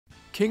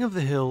King of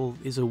the Hill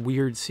is a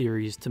weird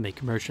series to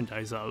make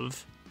merchandise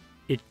of.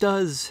 It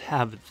does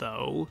have it,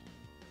 though.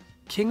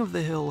 King of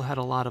the Hill had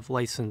a lot of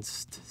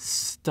licensed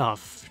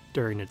stuff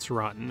during its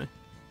run.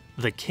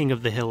 The King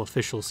of the Hill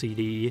official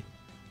CD,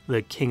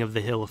 the King of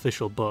the Hill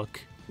official book,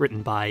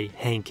 written by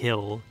Hank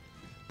Hill,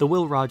 the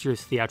Will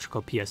Rogers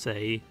theatrical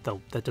PSA,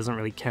 though that doesn't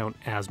really count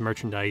as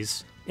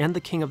merchandise, and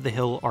the King of the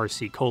Hill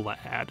RC Cola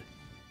ad.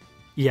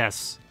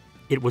 Yes,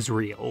 it was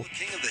real.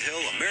 King of the Hill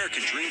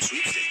American Dream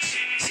Sweepstakes.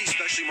 See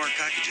specially marked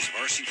packages of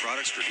RC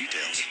products for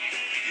details.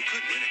 You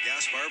could win a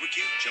gas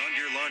barbecue, John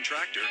Deere lawn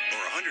tractor,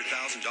 or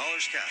 $100,000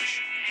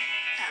 cash.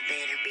 I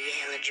better be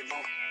eligible.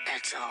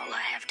 That's all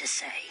I have to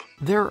say.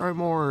 There are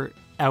more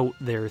out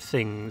there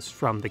things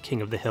from the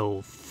King of the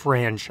Hill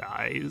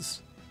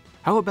franchise.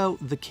 How about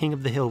the King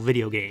of the Hill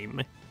video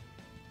game?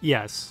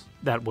 Yes,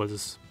 that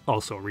was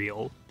also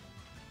real.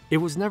 It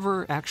was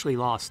never actually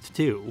lost,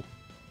 too.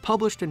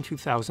 Published in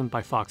 2000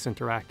 by Fox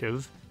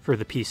Interactive for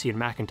the PC and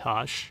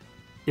Macintosh,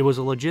 it was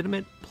a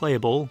legitimate,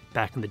 playable,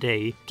 back in the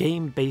day,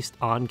 game based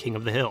on King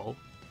of the Hill.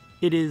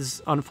 It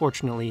is,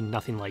 unfortunately,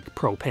 nothing like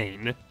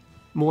Propane.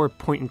 More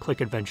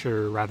point-and-click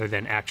adventure rather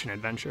than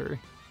action-adventure.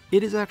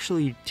 It is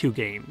actually two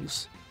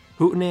games,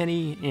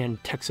 Hootenanny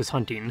and Texas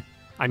Huntin.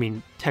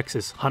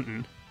 Texas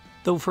Huntin.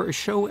 Though for a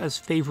show as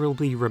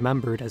favorably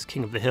remembered as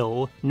King of the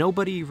Hill,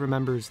 nobody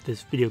remembers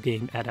this video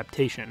game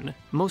adaptation.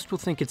 Most will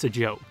think it's a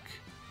joke.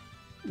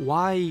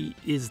 Why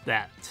is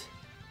that?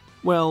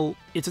 Well,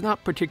 it's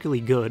not particularly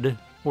good,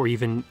 or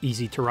even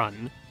easy to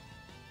run.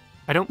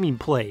 I don't mean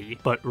play,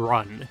 but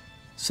run.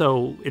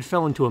 So it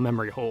fell into a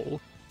memory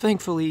hole.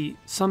 Thankfully,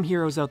 some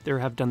heroes out there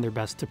have done their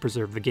best to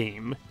preserve the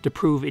game, to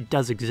prove it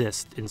does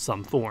exist in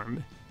some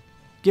form.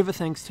 Give a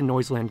thanks to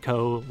Noiseland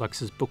Co.,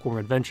 Lex's Bookworm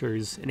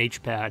Adventures, and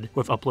HPAD, who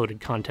have uploaded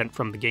content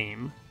from the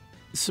game.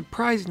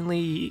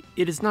 Surprisingly,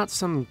 it is not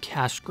some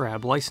cash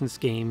grab licensed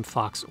game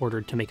Fox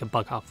ordered to make a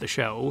buck off the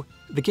show.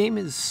 The game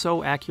is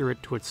so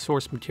accurate to its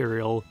source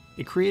material,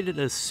 it created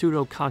a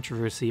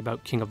pseudo-controversy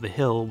about King of the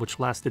Hill which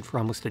lasted for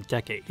almost a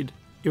decade.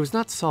 It was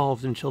not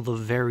solved until the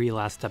very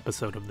last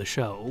episode of the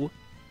show.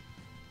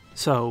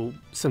 So,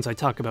 since I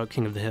talk about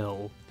King of the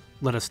Hill,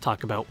 let us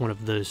talk about one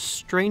of the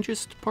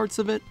strangest parts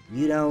of it.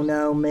 You don't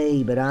know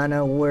me, but I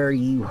know where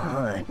you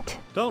hunt.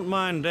 Don't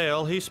mind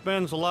Dale, he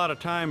spends a lot of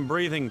time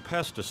breathing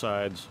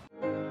pesticides.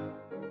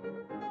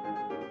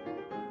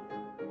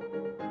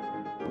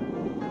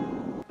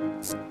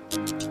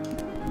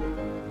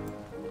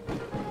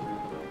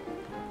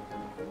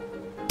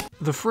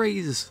 The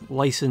phrase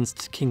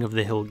licensed King of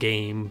the Hill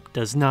game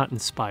does not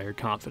inspire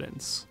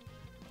confidence.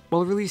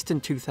 While released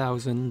in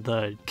 2000,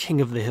 the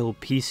King of the Hill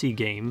PC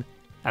game,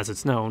 as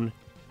it's known,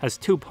 has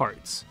two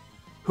parts,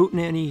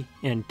 Hootenanny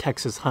and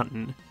Texas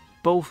Huntin.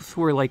 Both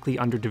were likely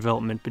under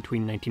development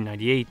between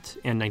 1998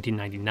 and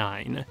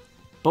 1999.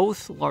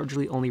 Both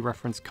largely only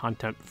reference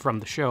content from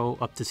the show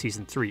up to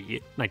Season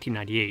 3,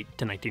 1998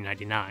 to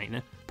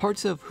 1999.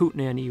 Parts of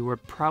Hootenanny were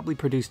probably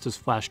produced as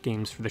flash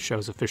games for the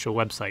show's official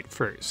website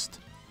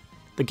first.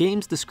 The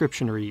game's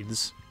description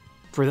reads,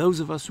 "For those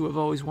of us who have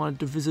always wanted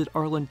to visit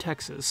Arlen,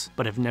 Texas,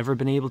 but have never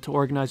been able to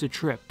organize a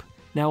trip,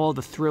 now all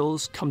the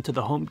thrills come to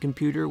the home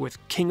computer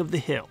with King of the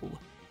Hill.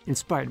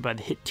 Inspired by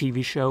the hit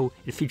TV show,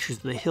 it features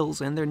the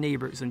Hills and their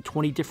neighbors in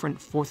 20 different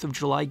 4th of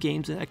July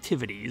games and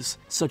activities,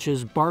 such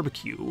as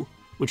barbecue,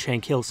 which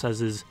Hank Hill says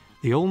is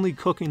the only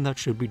cooking that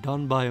should be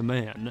done by a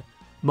man.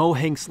 Mow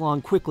Hank's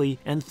lawn quickly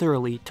and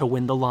thoroughly to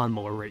win the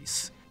lawnmower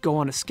race. Go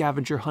on a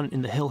scavenger hunt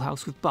in the Hill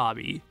House with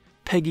Bobby.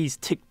 Peggy's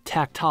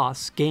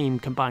Tic-Tac-Toss game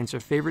combines her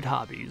favorite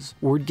hobbies,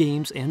 word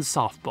games and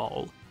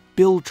softball.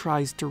 Bill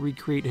tries to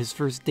recreate his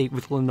first date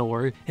with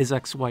Lenore, his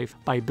ex-wife,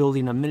 by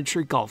building a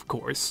miniature golf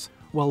course.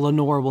 While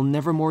Lenore will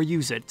never more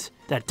use it,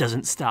 that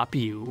doesn't stop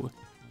you."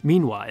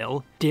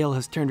 Meanwhile, Dale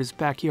has turned his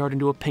backyard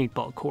into a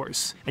paintball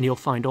course, and you'll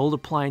find old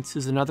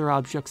appliances and other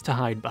objects to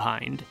hide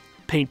behind.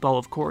 Paintball,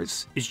 of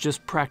course, is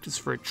just practice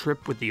for a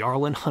trip with the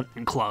Arlen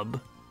Hunting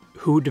Club.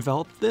 Who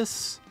developed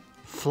this?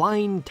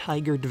 Flying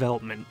Tiger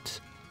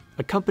Development,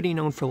 a company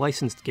known for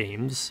licensed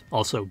games,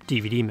 also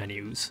DVD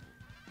menus.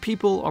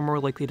 People are more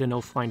likely to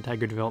know Flying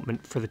Tiger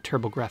Development for the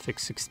TurboGrafx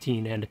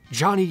 16 and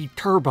Johnny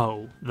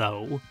Turbo,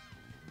 though.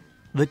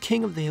 The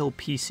King of the Hill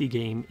PC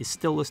game is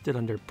still listed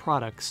under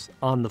products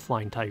on the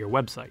Flying Tiger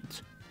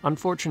website.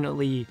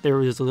 Unfortunately,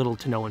 there is little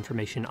to no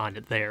information on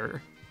it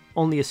there.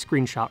 Only a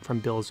screenshot from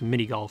Bill's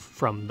minigolf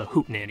from the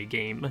Hootenanny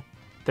game.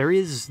 There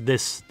is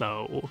this,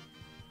 though.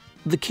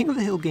 The King of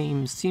the Hill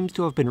game seems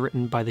to have been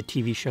written by the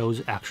TV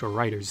show's actual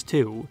writers,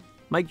 too.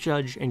 Mike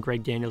Judge and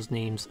Greg Daniels'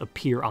 names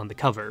appear on the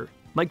cover.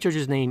 Mike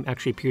Judge's name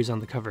actually appears on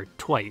the cover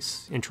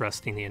twice,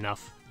 interestingly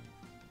enough.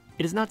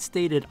 It is not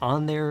stated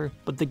on there,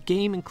 but the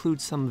game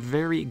includes some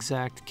very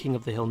exact King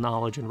of the Hill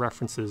knowledge and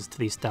references to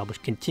the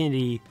established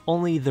continuity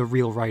only the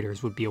real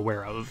writers would be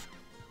aware of.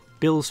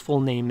 Bill's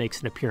full name makes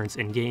an appearance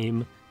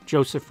in-game.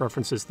 Joseph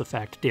references the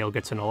fact Dale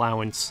gets an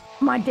allowance.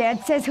 My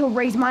dad says he'll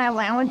raise my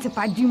allowance if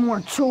I do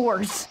more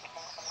chores.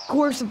 Of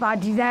course, if I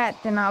do that,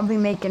 then I'll be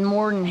making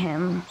more than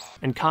him.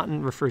 And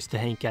Cotton refers to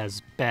Hank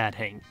as Bad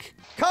Hank.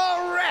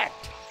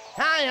 Correct!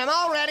 I I am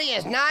already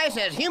as nice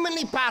as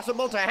humanly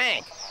possible to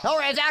Hank,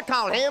 or as I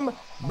call him,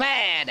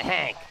 Bad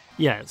Hank.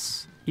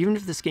 Yes, even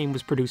if this game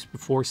was produced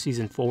before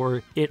Season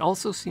 4, it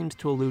also seems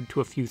to allude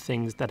to a few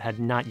things that had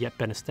not yet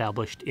been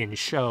established in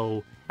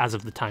show as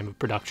of the time of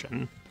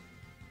production.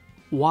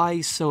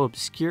 Why so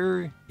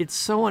obscure? It's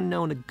so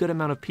unknown a good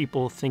amount of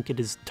people think it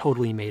is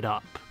totally made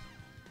up.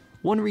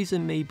 One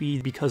reason may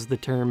be because the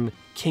term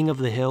King of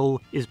the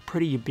Hill is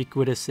pretty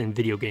ubiquitous in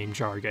video game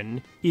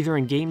jargon, either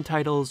in game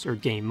titles or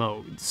game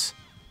modes.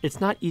 It's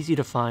not easy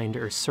to find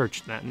or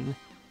search then.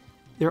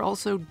 There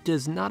also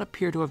does not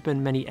appear to have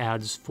been many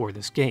ads for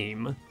this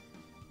game.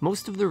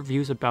 Most of the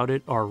reviews about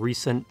it are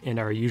recent and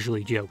are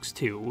usually jokes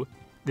too.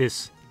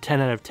 This 10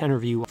 out of 10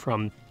 review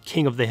from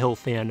King of the Hill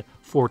fan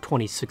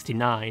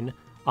 42069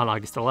 on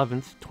August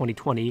 11th,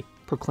 2020,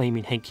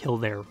 proclaiming Hank Hill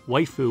their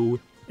waifu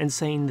and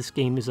saying this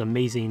game is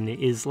amazing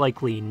is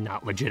likely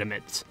not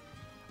legitimate.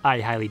 I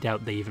highly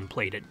doubt they even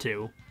played it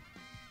too.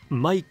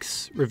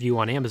 Mike's review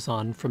on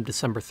Amazon from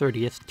December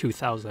 30th,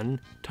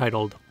 2000,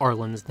 titled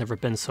Arlen's Never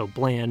Been So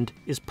Bland,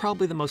 is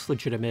probably the most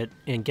legitimate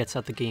and gets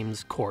at the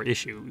game's core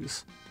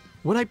issues.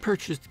 When I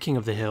purchased King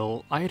of the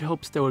Hill, I had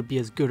hopes that it would be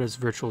as good as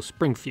Virtual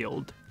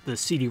Springfield, the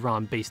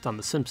CD-ROM based on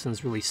The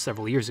Simpsons released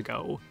several years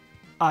ago.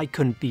 I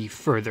couldn't be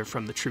further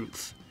from the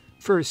truth.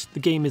 First, the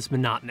game is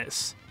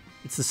monotonous.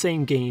 It's the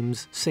same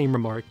games, same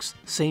remarks,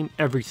 same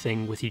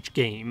everything with each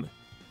game.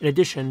 In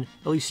addition,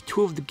 at least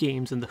 2 of the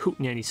games in the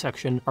Hootenanny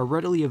section are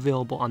readily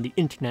available on the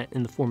internet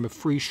in the form of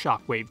free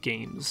Shockwave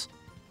games.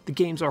 The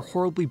games are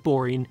horribly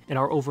boring and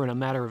are over in a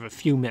matter of a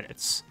few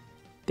minutes.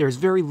 There is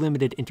very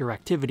limited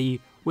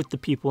interactivity with the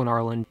people in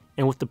Arlen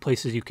and with the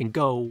places you can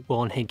go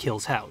while in Hank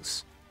Hill's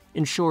house.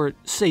 In short,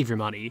 save your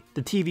money.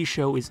 The TV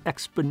show is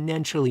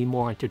exponentially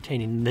more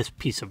entertaining than this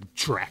piece of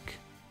dreck.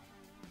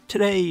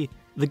 Today,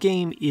 the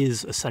game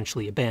is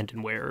essentially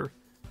abandonware,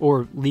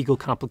 or legal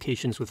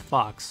complications with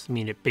Fox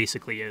mean it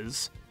basically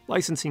is.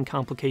 Licensing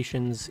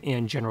complications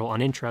and general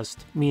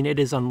uninterest mean it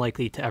is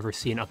unlikely to ever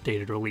see an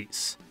updated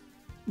release.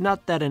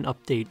 Not that an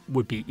update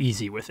would be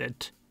easy with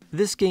it.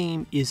 This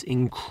game is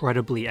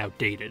incredibly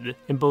outdated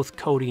in both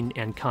coding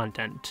and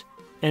content,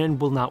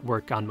 and will not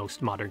work on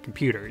most modern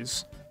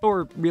computers,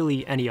 or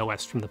really any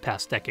OS from the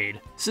past decade.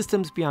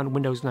 Systems beyond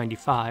Windows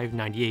 95,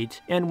 98,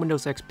 and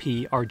Windows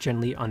XP are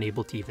generally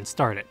unable to even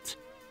start it.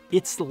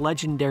 It's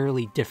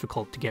legendarily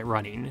difficult to get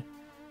running.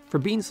 For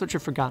being such a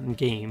forgotten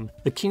game,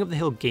 the King of the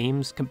Hill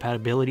game's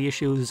compatibility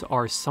issues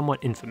are somewhat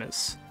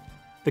infamous.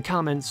 The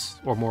comments,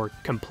 or more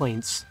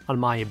complaints, on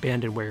my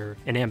abandonware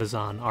and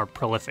Amazon are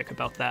prolific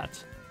about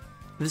that.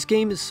 This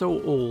game is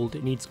so old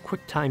it needs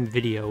QuickTime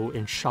Video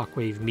and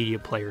Shockwave Media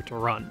Player to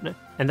run,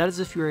 and that is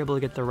if you're able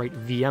to get the right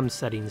VM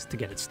settings to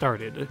get it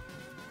started.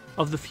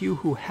 Of the few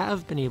who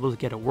have been able to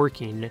get it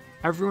working,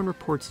 everyone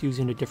reports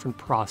using a different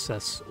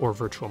process or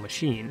virtual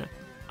machine.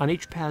 On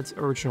HPad's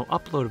original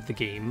upload of the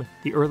game,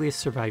 the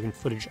earliest surviving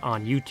footage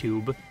on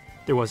YouTube,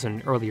 there was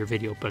an earlier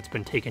video but it's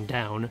been taken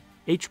down,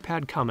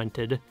 HPad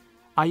commented,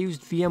 "I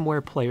used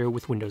VMware Player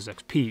with Windows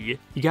XP.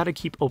 You gotta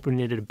keep opening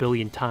it a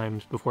billion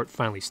times before it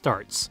finally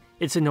starts.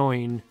 It's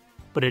annoying,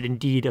 but it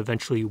indeed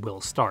eventually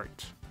will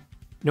start."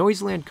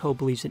 Noiseland Co.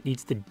 believes it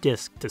needs the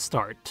disk to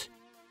start.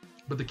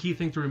 But the key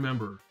thing to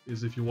remember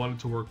is if you want it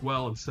to work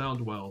well and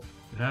sound well,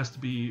 it has to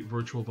be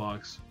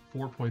VirtualBox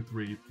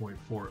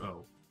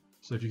 4.3.40.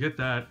 So if you get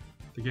that,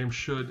 the game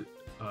should,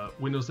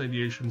 Windows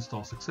 98 should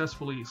install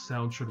successfully,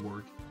 sound should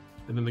work,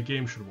 and then the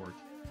game should work.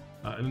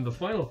 And then the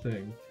final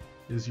thing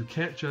is you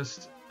can't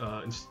just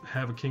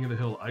have a King of the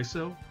Hill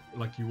ISO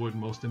like you would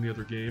most any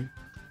other game.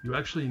 You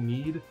actually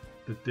need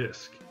the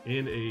disc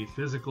in a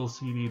physical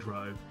CD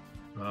drive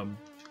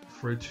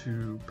for it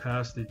to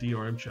pass the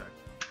DRM check.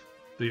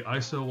 The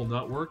ISO will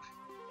not work.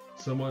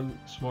 Someone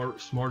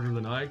smarter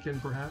than I can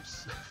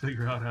perhaps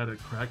figure out how to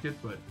crack it,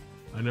 but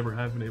I never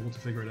have been able to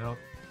figure it out.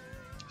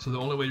 So the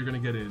only way you're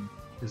going to get in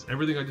is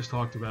everything I just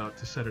talked about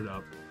to set it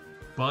up,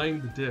 buying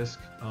the disc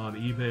on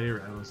eBay or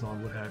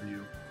Amazon, what have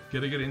you,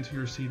 getting it into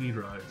your CD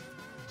drive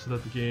so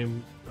that the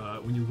game,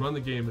 when you run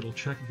the game, it'll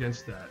check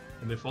against that.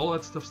 And if all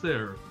that stuff's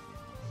there,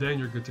 then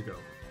you're good to go.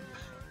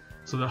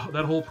 So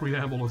that whole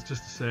preamble is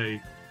just to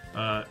say,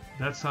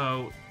 that's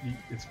how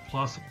it's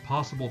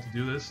possible to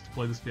do this, to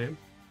play this game.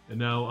 And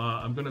now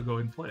I'm going to go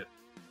ahead and play it.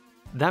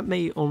 That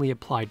may only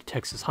apply to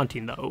Texas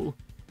Huntin though.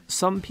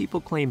 Some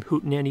people claim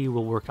Hootenanny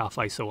will work off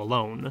ISO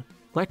alone.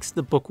 Lex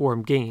the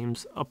Bookworm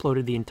Games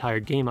uploaded the entire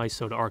game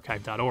ISO to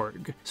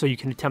archive.org, so you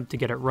can attempt to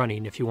get it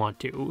running if you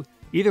want to.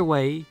 Either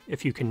way,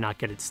 if you cannot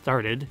get it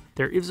started,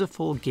 there is a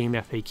full game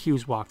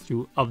FAQs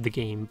walkthrough of the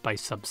game by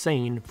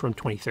Subsane from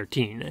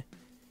 2013.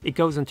 It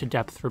goes into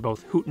depth for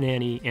both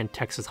Hootenanny and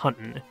Texas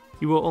Huntin.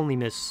 You will only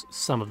miss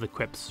some of the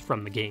quips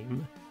from the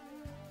game.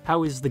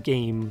 How is the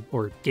game,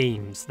 or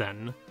games,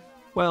 then?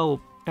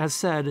 Well, as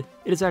said,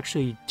 it is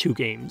actually 2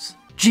 games.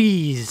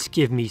 Jeez,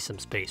 give me some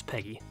space,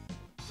 Peggy.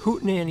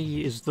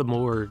 Hootenanny is the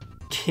more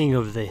King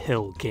of the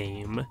Hill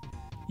game.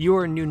 You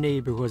are a new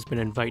neighbor who has been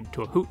invited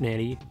to a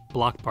Hootenanny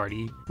block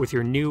party with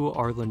your new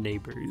Arlen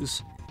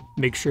neighbors.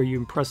 Make sure you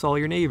impress all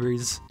your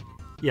neighbors.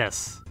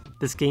 Yes,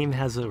 This game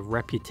has a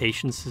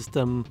reputation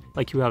system,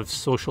 like you have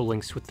social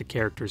links with the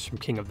characters from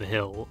King of the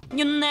Hill.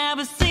 You'll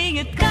never see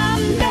it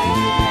coming.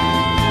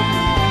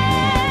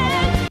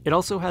 It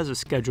also has a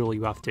schedule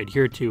you have to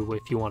adhere to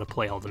if you want to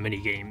play all the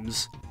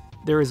minigames.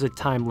 There is a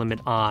time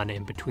limit on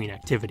and between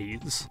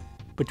activities.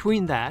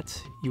 Between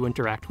that, you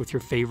interact with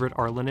your favorite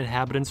Arlen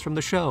inhabitants from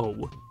the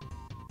show.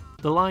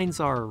 The lines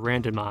are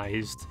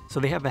randomized, so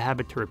they have a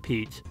habit to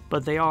repeat,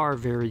 but they are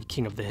very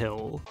King of the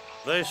Hill.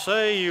 They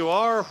say you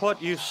are what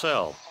you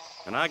sell,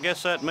 and I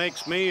guess that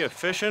makes me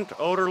efficient,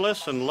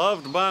 odorless, and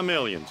loved by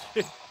millions.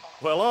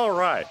 Well, all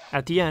right.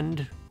 At the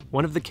end,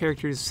 one of the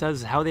characters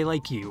says how they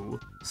like you,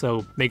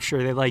 so make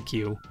sure they like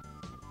you.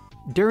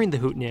 During the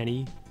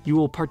Hootenanny, you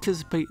will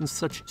participate in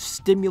such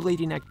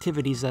stimulating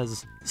activities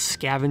as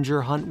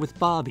scavenger hunt with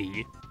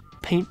Bobby,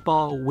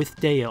 paintball with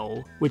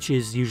Dale, which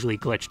is usually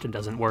glitched and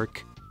doesn't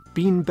work,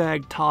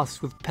 beanbag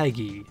toss with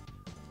Peggy,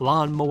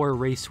 lawnmower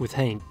race with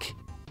Hank,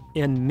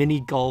 and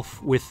mini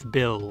golf with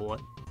Bill.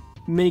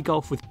 Mini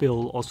golf with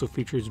Bill also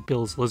features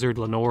Bill's lizard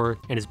Lenore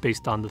and is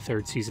based on the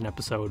 3rd season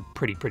episode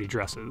Pretty Pretty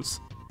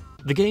Dresses.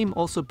 The game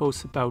also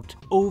boasts about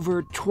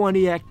over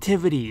 20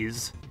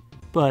 activities,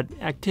 but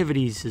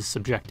activities is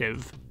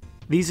subjective.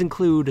 These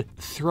include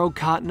throw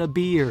cotton a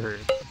beer.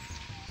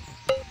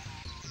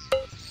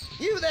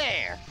 You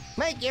there!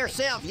 Make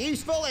yourself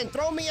useful and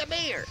throw me a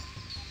beer.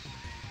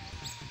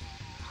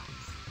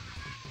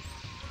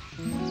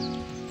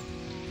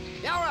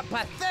 You're a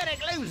pathetic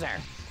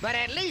loser, but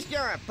at least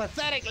you're a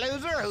pathetic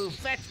loser who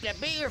fetched a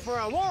beer for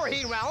a war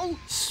hero.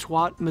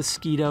 Swat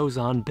mosquitoes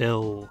on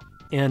Bill.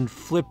 And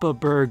flip a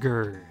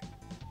burger.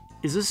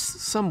 Is this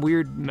some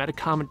weird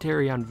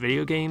meta-commentary on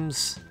video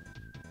games?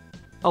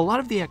 A lot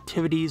of the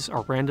activities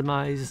are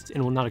randomized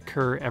and will not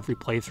occur every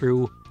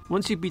playthrough.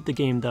 Once you beat the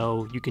game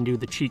though, you can do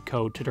the cheat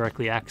code to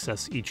directly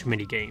access each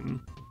minigame.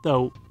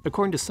 Though,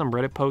 according to some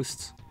Reddit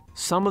posts,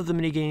 some of the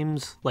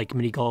minigames, like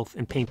mini golf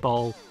and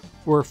paintball,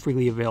 were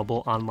freely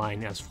available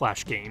online as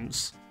flash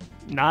games.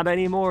 Not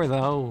anymore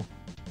though.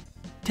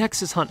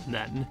 Texas Huntin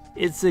then.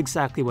 It's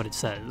exactly what it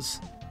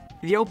says.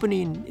 The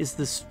opening is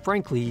this,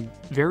 frankly,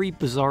 very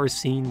bizarre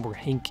scene where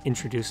Hank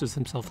introduces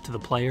himself to the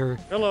player.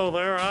 Hello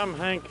there, I'm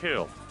Hank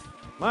Hill.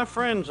 My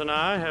friends and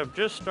I have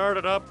just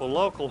started up a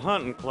local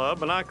hunting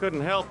club, and I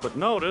couldn't help but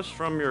notice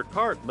from your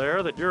cart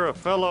there that you're a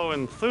fellow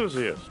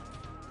enthusiast.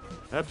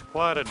 That's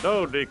quite a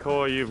doe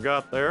decoy you've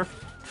got there.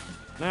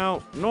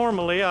 Now,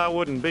 normally I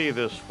wouldn't be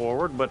this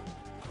forward, but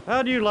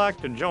how'd you like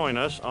to join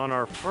us on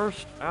our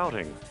first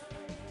outing?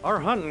 Our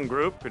hunting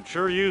group could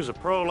sure use a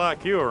pro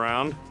like you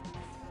around.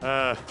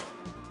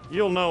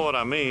 You'll know what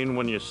I mean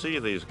when you see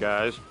these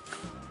guys.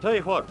 Tell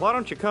you what, why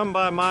don't you come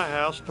by my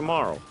house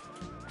tomorrow?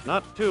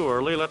 Not too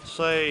early, let's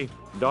say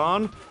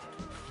dawn.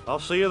 I'll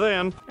see you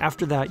then.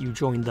 After that, you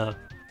join the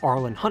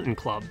Arlen Hunting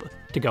Club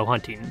to go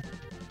hunting.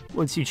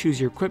 Once you choose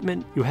your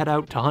equipment, you head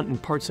out to hunt in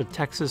parts of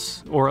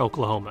Texas or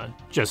Oklahoma,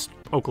 just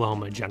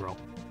Oklahoma in general.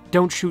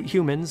 Don't shoot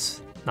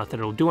humans, not that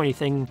it'll do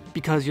anything,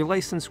 because your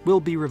license will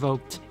be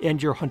revoked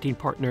and your hunting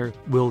partner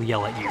will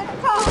yell at you.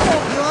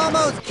 You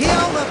almost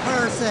killed a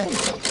person!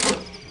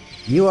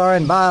 You are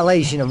in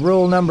violation of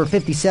rule number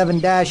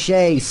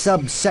 57-A,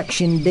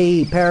 subsection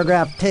D,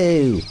 paragraph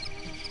 2.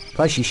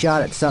 Plus you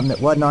shot at something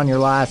that wasn't on your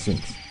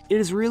license. It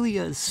is really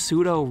a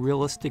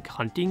pseudo-realistic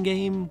hunting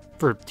game,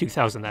 for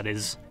 2000 that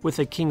is, with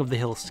a King of the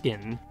Hill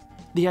skin.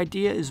 The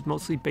idea is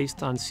mostly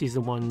based on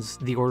Season 1's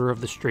The Order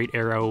of the Straight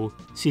Arrow,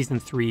 Season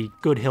 3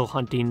 Good Hill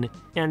Hunting,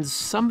 and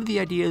some of the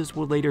ideas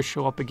will later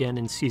show up again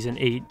in Season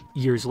 8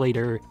 years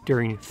later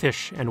during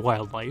Fish and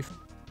Wildlife.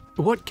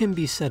 What can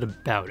be said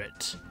about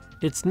it?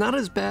 It's not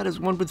as bad as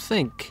one would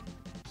think,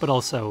 but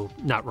also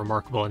not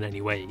remarkable in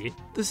any way.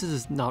 This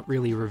is not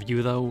really a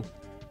review though.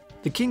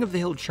 The King of the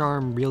Hill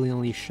charm really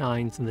only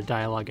shines in the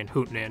dialogue in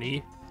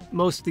Hootenanny,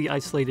 mostly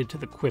isolated to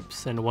the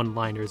quips and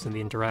one-liners in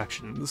the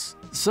interactions.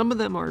 Some of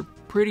them are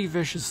pretty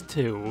vicious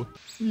too.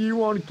 You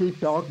want to keep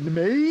talking to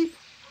me?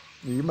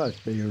 You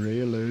must be a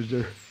real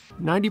loser.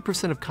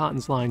 90% of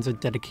Cotton's lines are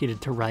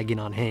dedicated to ragging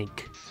on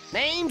Hank.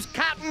 Name's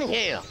Cotton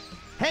Hill.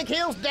 Hank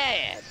Hill's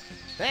dad.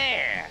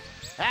 There.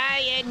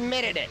 I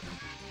admitted it.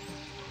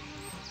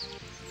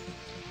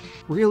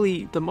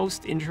 Really, the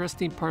most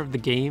interesting part of the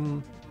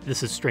game,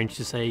 this is strange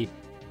to say,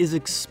 is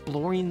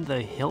exploring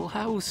the Hill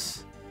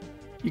House.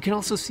 You can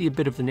also see a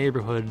bit of the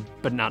neighborhood,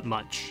 but not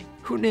much.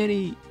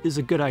 Hootenanny is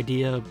a good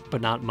idea,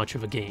 but not much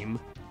of a game.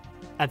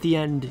 At the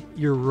end,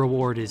 your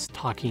reward is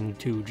talking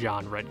to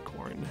John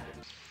Redcorn.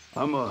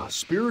 I'm a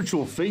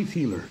spiritual faith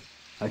healer.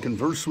 I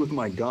converse with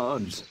my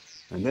gods,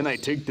 and then I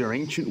take their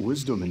ancient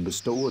wisdom and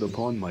bestow it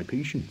upon my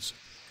patients.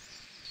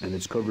 And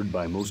it's covered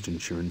by most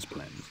insurance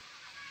plans.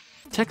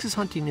 Texas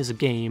Huntin is a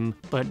game,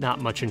 but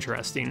not much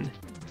interesting.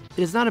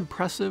 It is not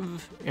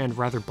impressive and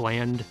rather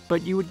bland,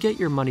 but you would get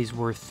your money's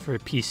worth for a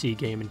PC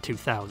game in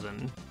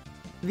 2000.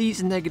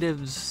 These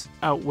negatives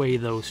outweigh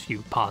those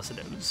few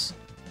positives.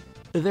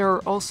 There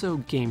are also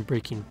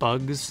game-breaking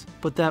bugs,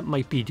 but that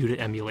might be due to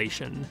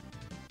emulation.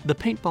 The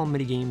paintball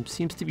minigame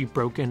seems to be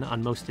broken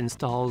on most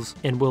installs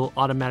and will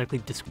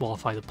automatically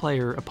disqualify the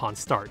player upon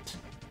start.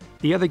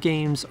 The other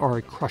games are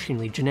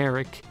crushingly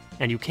generic,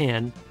 and you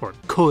can, or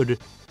could,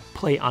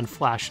 play on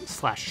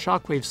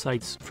Flash/Shockwave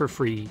sites for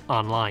free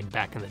online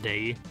back in the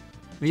day.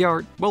 The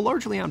art, while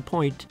largely on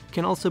point,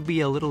 can also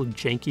be a little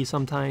janky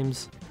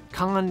sometimes.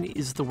 Khan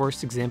is the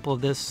worst example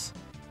of this.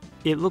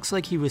 It looks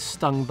like he was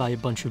stung by a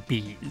bunch of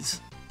bees.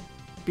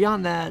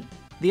 Beyond that,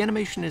 the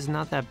animation is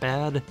not that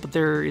bad, but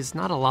there is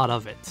not a lot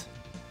of it.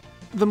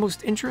 The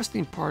most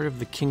interesting part of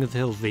the King of the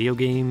Hill video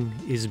game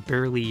is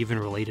barely even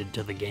related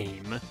to the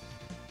game.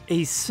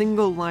 A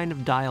single line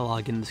of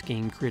dialogue in this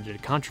game created a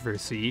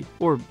controversy,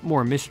 or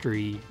more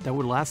mystery, that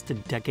would last a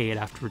decade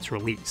after its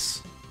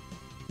release.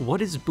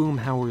 What is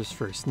Boomhauer's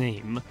first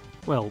name?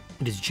 Well,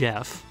 it is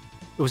Jeff.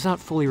 It was not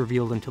fully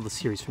revealed until the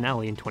series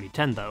finale in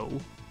 2010 though.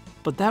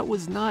 But that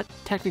was not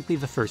technically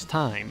the first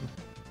time.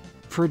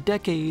 For a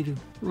decade,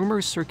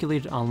 rumors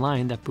circulated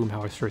online that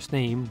Boomhauer's first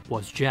name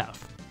was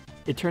Jeff.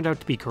 It turned out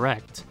to be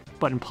correct,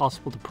 but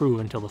impossible to prove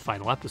until the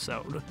final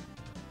episode.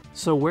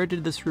 So where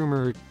did this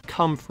rumor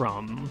come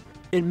from?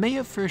 It may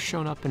have first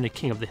shown up in a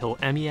King of the Hill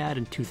Emmy ad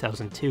in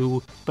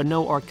 2002, but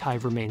no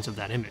archive remains of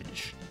that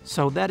image.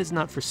 So that is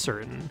not for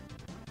certain.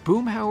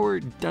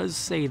 Boomhauer does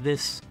say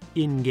this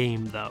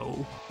in-game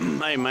though.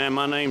 Hey man,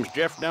 my name's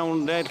Jeff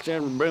Dolan, Dad's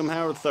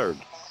Boomhauer III.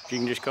 You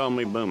can just call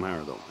me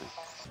Boomhauer though.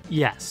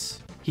 Yes,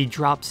 he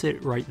drops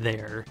it right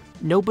there.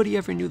 Nobody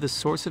ever knew the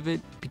source of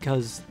it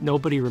because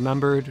nobody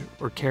remembered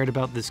or cared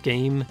about this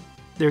game.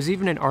 There's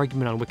even an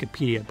argument on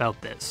Wikipedia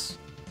about this.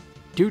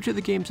 Due to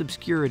the game's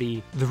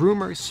obscurity, the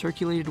rumor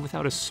circulated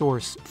without a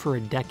source for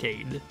a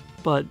decade.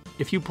 But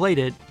if you played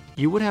it,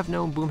 you would have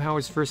known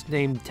Boomhauer's first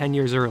name 10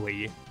 years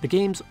early, the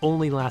game's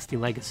only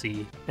lasting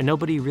legacy, and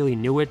nobody really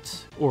knew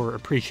it or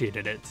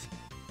appreciated it.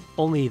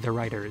 Only the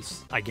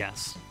writers, I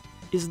guess.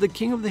 Is the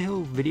King of the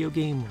Hill video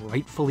game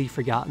rightfully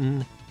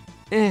forgotten?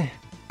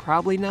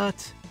 Probably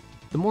not.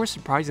 The more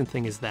surprising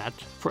thing is that,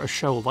 for a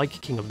show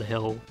like King of the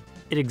Hill,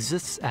 it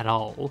exists at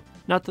all.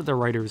 Not that the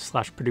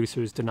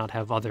writers/producers did not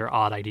have other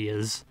odd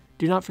ideas.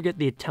 Do not forget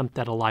the attempt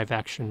at a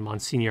live-action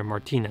Monsignor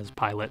Martinez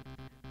pilot.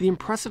 The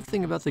impressive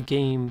thing about the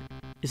game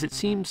is it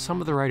seems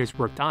some of the writers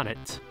worked on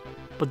it,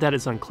 but that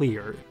is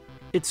unclear.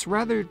 It's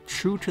rather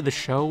true to the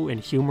show in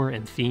humor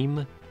and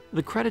theme.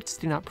 The credits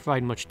do not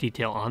provide much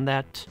detail on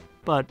that,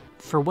 but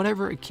for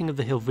whatever a King of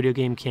the Hill video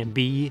game can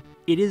be,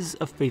 it is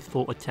a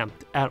faithful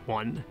attempt at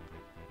one.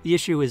 The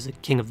issue is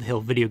that King of the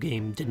Hill video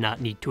game did not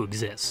need to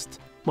exist.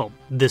 Well,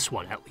 this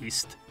one at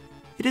least.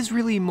 It is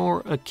really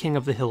more a King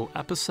of the Hill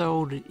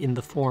episode in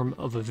the form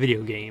of a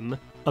video game,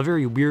 a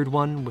very weird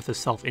one with a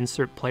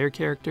self-insert player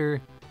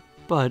character,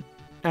 but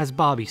as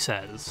Bobby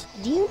says,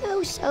 Do you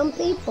know some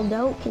people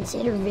don't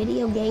consider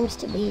video games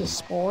to be a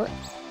sport?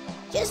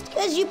 Just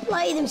because you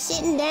play them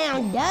sitting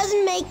down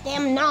doesn't make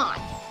them not.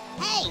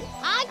 Hey,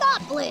 I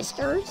got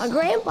blisters. My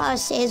grandpa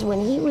says when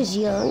he was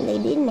young, they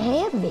didn't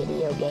have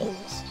video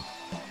games.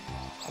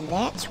 And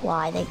that's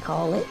why they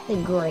call it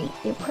the Great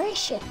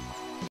Depression.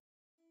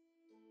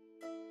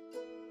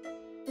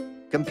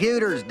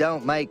 Computers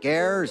don't make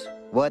errors.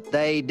 What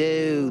they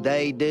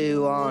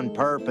do on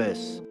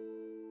purpose.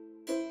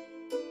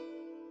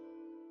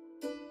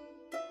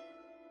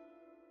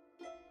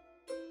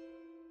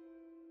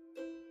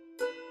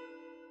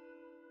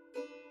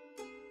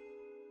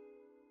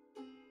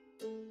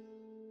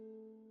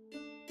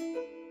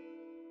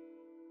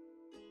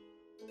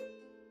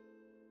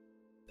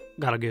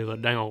 Gotta give a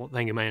dang old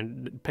thank you,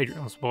 man.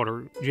 Patreon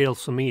supporter, Jill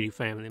Samiti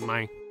family,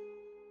 man.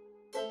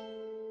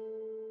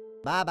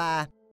 Bye-bye.